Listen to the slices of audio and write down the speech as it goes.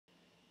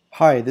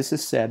Hi, this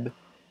is Seb.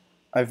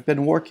 I've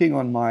been working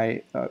on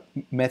my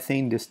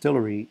methane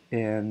distillery,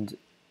 and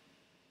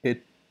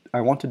it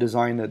I want to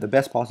design the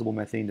best possible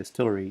methane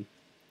distillery.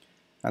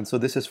 And so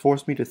this has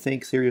forced me to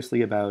think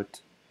seriously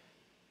about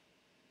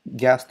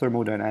gas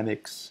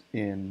thermodynamics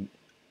in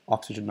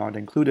oxygen not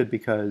included,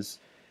 because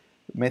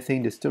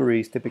methane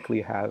distilleries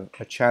typically have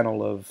a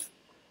channel of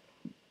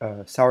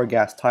sour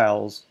gas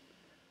tiles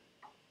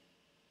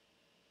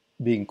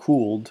being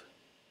cooled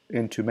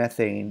into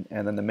methane,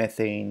 and then the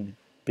methane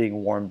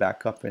being warmed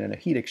back up in a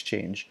heat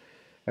exchange.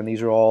 And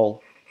these are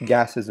all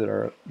gases that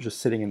are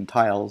just sitting in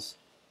tiles,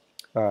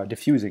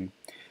 diffusing.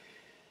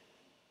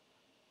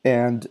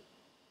 And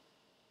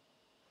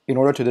in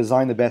order to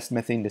design the best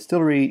methane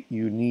distillery,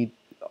 you need,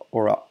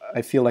 or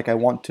I feel like I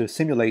want to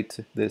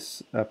simulate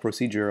this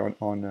procedure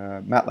on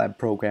a MATLAB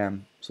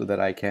program so that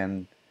I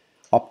can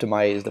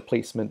optimize the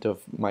placement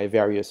of my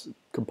various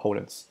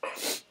components.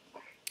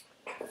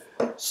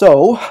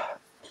 So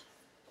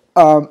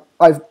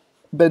I've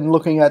been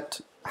looking at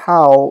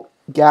how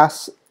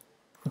gas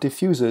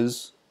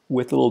diffuses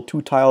with little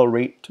two-tile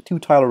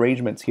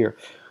arrangements here.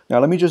 Now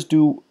let me just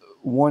do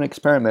one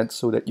experiment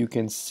so that you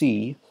can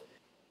see.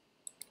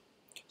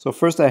 So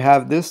first I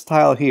have this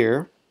tile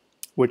here,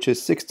 which is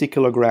 60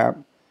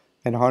 kilogram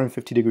and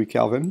 150 degree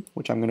Kelvin,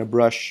 which I'm going to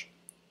brush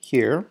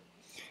here.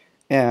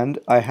 And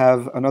I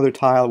have another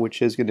tile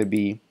which is going to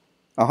be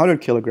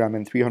 100 kilogram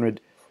and 300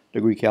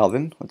 degree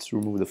Kelvin. Let's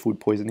remove the food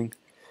poisoning.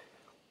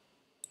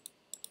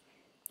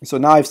 So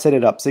now I've set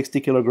it up, 60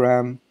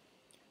 kilogram,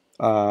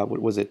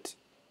 what was it,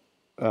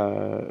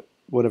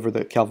 whatever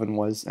the Kelvin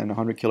was, and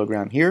 100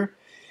 kilogram here.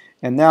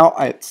 And now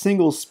at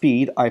single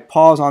speed, I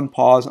pause on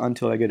pause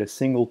until I get a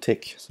single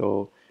tick.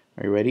 So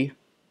are you ready?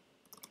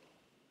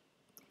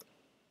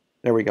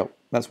 There we go,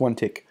 that's one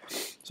tick.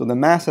 So the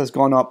mass has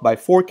gone up by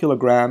 4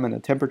 kilogram and the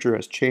temperature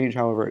has changed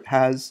however it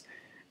has.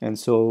 And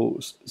so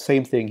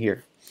same thing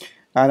here.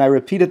 And I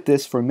repeated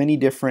this for many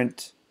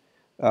different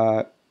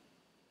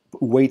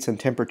weights and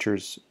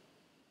temperatures,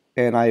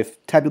 and I've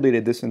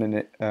tabulated this in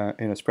a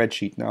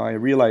spreadsheet. Now I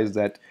realize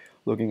that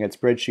looking at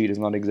spreadsheet is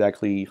not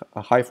exactly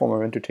a high form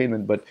of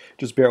entertainment, but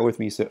just bear with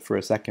me for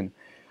a second.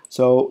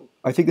 So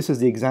I think this is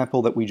the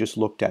example that we just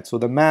looked at. So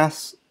the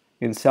mass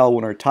in cell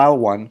 1 or tile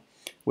 1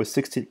 was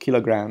 60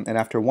 kilogram, and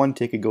after one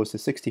tick it goes to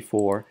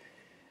 64,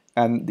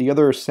 and the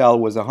other cell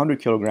was 100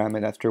 kilogram,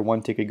 and after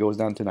one tick it goes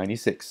down to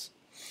 96.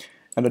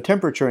 And the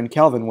temperature in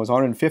Kelvin was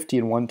 150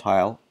 in one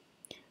tile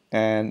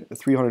and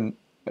 300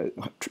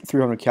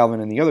 Kelvin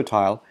in the other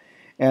tile,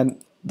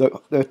 and the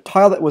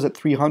tile that was at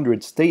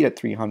 300 stayed at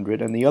 300,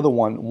 and the other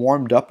one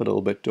warmed up a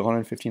little bit to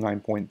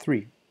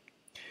 159.3.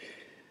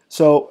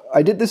 So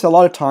I did this a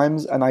lot of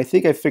times, and I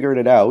think I figured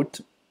it out.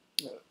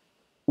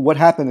 What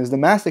happened is the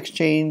mass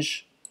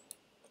exchange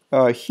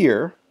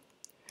here,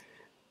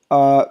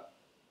 so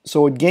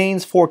it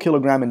gains 4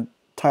 kilogram in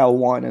tile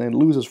 1 and it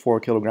loses 4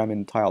 kilogram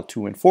in tile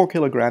 2, and 4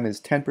 kilogram is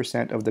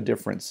 10% of the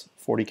difference,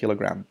 40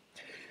 kilogram.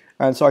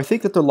 And so I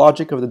think that the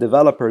logic of the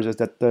developers is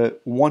that the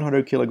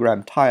 100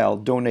 kilogram tile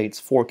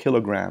donates 4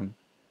 kilogram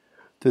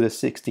to the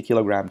 60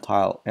 kilogram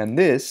tile, and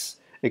this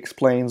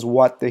explains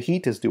what the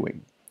heat is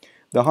doing.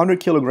 The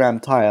 100 kilogram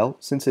tile,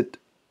 since it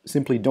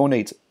simply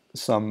donates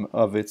some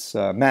of its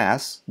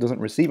mass, doesn't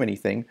receive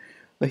anything,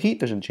 the heat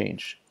doesn't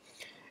change.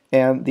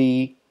 And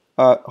the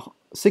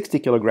 60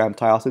 kilogram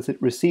tile, since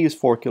it receives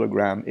 4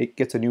 kilogram, it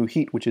gets a new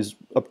heat, which is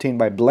obtained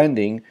by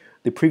blending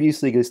the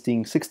previously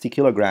existing 60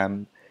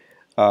 kilogram,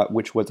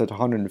 which was at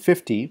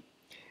 150,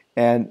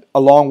 and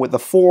along with the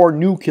 4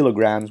 new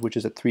kilograms, which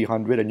is at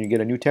 300, and you get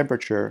a new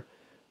temperature,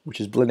 which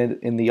is blended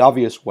in the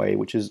obvious way,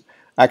 which is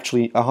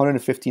actually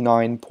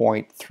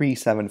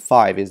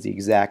 159.375 is the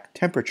exact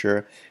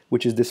temperature,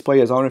 which is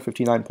displayed as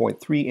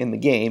 159.3 in the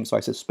game, so I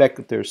suspect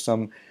that there's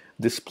some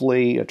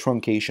display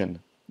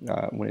truncation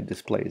when it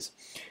displays.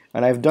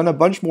 And I've done a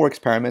bunch more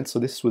experiments, so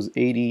this was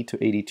 80 to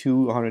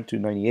 82, 100 to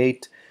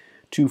 98,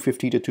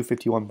 250 to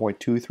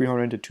 251.2,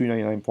 300 to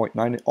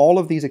 299.9. All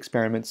of these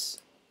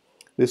experiments,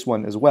 this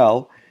one as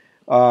well,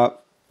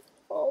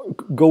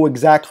 go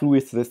exactly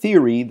with the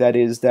theory, that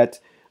is that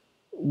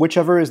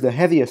whichever is the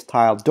heaviest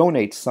tile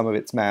donates some of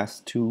its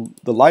mass to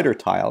the lighter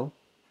tile,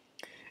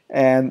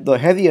 and the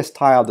heaviest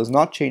tile does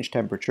not change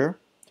temperature,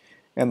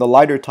 and the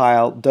lighter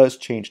tile does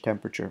change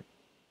temperature.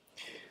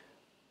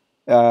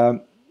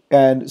 And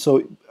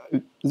so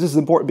this is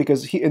important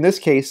because in this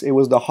case it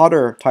was the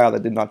hotter tile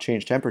that did not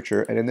change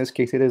temperature, and in this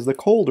case it is the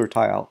colder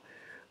tile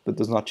that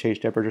does not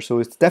change temperature. So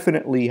it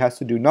definitely has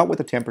to do not with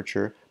the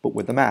temperature but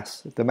with the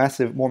mass.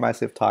 The more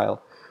massive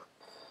tile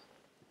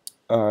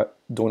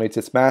donates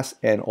its mass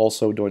and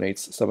also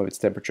donates some of its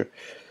temperature.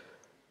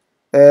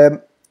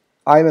 I'm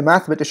a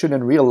mathematician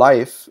in real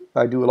life.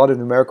 I do a lot of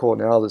numerical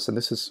analysis, and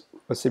this is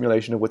a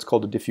simulation of what's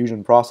called a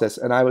diffusion process,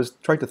 and I was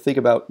trying to think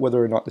about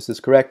whether or not this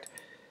is correct.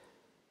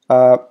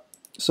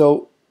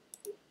 So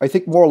I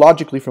think more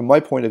logically from my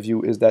point of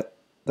view is that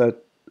the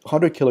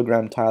 100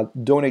 kilogram tile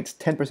donates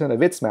 10%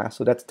 of its mass,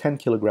 so that's 10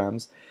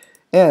 kilograms,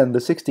 and the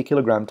 60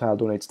 kilogram tile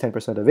donates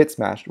 10% of its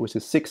mass, which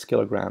is 6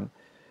 kilogram.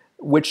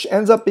 which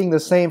ends up being the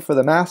same for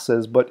the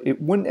masses, but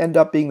it wouldn't end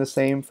up being the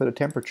same for the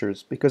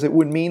temperatures, because it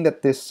would mean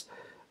that this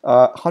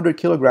 100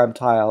 kilogram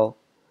tile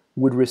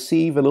would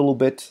receive a little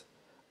bit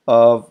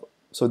of,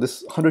 so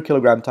this 100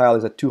 kilogram tile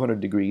is at 200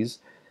 degrees,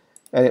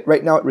 and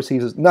right now it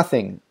receives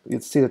nothing.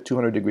 It stays at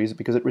 200 degrees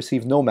because it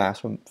receives no mass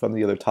from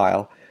the other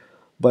tile.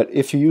 But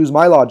if you use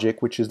my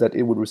logic, which is that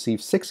it would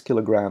receive 6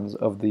 kilograms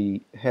of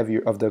the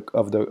heavier of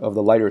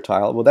the lighter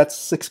tile, well, that's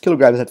 6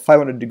 kilograms at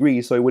 500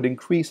 degrees, so it would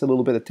increase a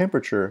little bit of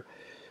temperature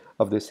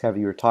of this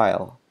heavier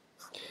tile.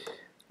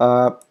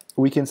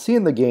 We can see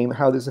in the game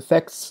how this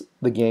affects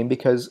the game,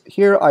 because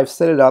here I've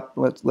set it up.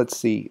 Let's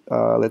see.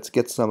 Let's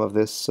get some of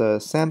this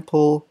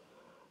sample.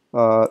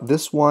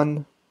 This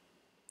one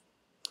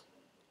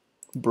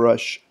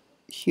brush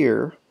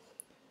here,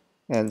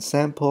 and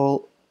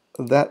sample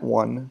that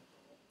one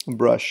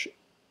brush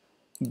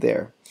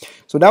there.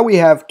 So now we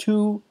have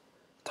two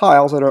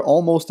tiles that are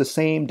almost the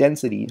same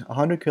density,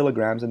 100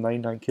 kilograms and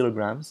 99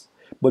 kilograms,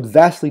 but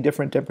vastly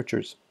different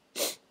temperatures.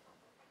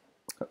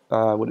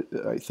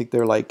 I think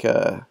they're like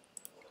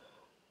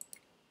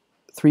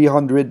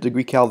 300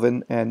 degree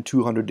Kelvin and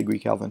 200 degree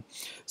Kelvin.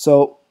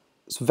 So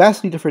it's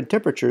vastly different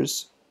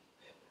temperatures,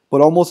 but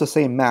almost the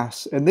same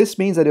mass. And this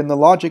means that in the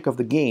logic of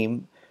the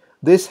game,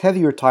 this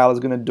heavier tile is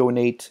going to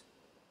donate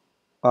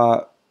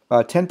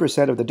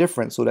 10% of the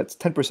difference. So that's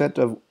 10%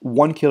 of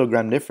 1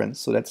 kilogram difference.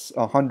 So that's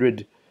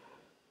 100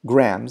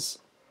 grams.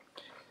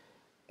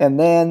 And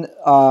then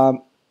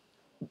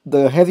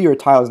the heavier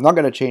tile is not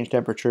going to change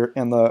temperature,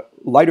 and the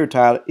lighter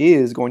tile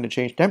is going to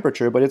change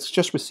temperature, but it's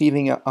just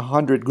receiving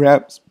 100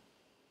 grams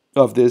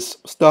of this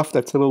stuff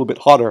that's a little bit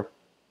hotter.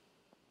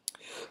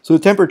 So the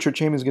temperature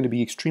change is going to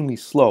be extremely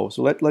slow.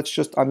 So let's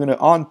just, I'm going to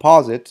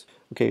unpause it.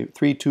 Okay,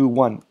 3, 2,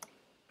 1.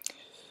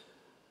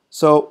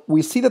 So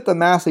we see that the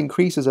mass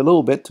increases a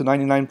little bit to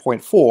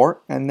 99.4,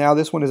 and now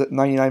this one is at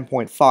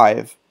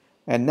 99.5.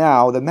 And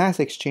now the mass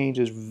exchange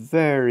is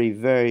very,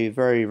 very,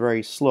 very,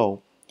 very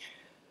slow,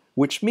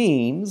 which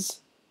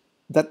means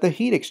that the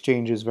heat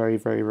exchange is very,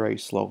 very, very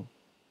slow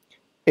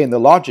in the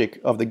logic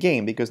of the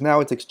game, because now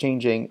it's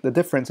exchanging, the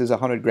difference is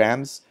 100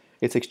 grams,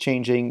 it's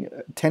exchanging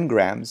 10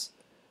 grams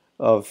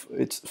of,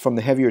 it's from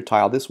the heavier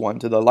tile, this one,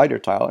 to the lighter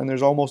tile, and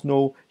there's almost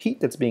no heat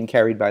that's being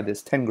carried by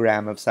this 10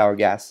 gram of sour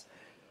gas.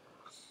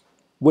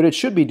 What it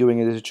should be doing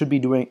is it should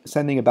be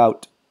sending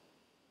about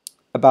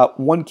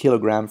 1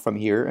 kilogram from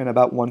here and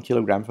about 1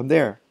 kilogram from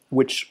there,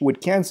 which would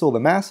cancel the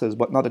masses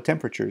but not the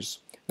temperatures.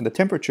 And the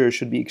temperatures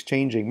should be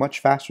exchanging much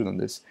faster than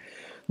this.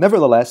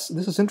 Nevertheless,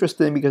 this is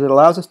interesting because it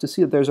allows us to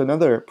see that there's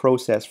another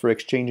process for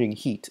exchanging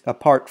heat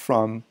apart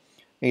from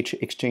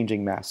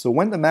exchanging mass. So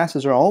when the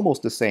masses are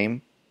almost the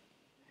same,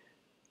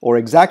 or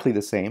exactly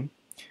the same,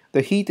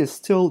 the heat is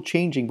still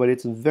changing, but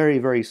it's very,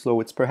 very slow.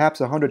 It's perhaps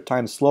 100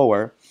 times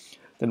slower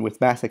than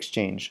with mass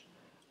exchange.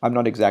 I'm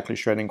not exactly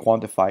sure, I didn't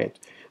quantify it.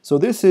 So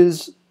this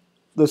is,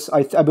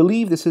 I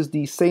believe this is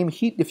the same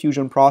heat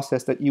diffusion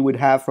process that you would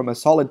have from a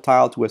solid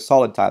tile to a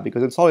solid tile,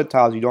 because in solid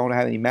tiles you don't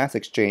have any mass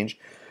exchange,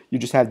 you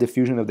just have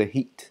diffusion of the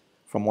heat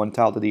from one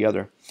tile to the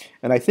other.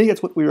 And I think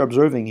that's what we're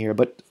observing here,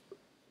 but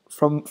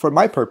for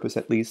my purpose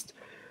at least,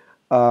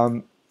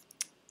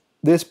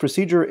 this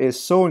procedure is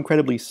so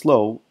incredibly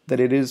slow that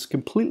it is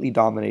completely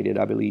dominated,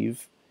 I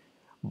believe,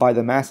 by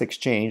the mass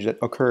exchange that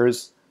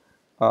occurs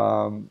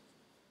in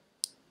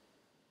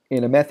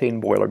a methane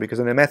boiler, because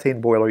in a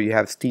methane boiler you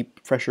have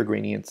steep pressure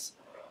gradients.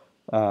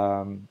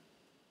 So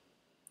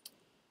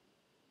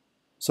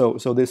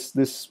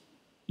this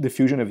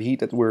diffusion of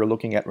heat that we're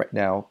looking at right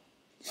now,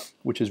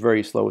 which is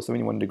very slow,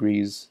 71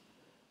 degrees.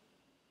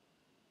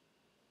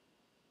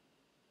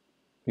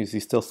 You see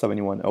still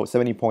 71, oh,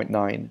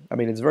 70.9. I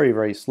mean, it's very,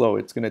 very slow.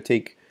 It's going to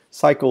take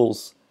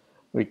cycles,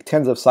 like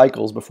tens of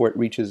cycles before it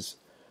reaches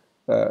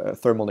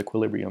thermal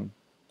equilibrium.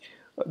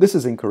 This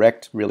is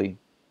incorrect, really,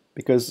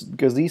 because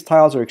these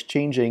tiles are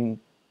exchanging,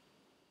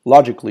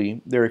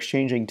 logically, they're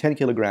exchanging 10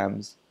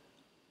 kilograms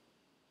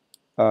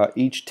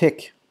each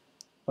tick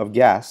of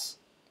gas,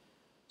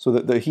 so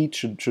that the heat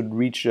should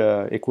reach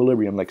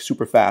equilibrium like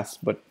super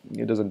fast, but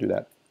it doesn't do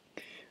that.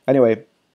 Anyway,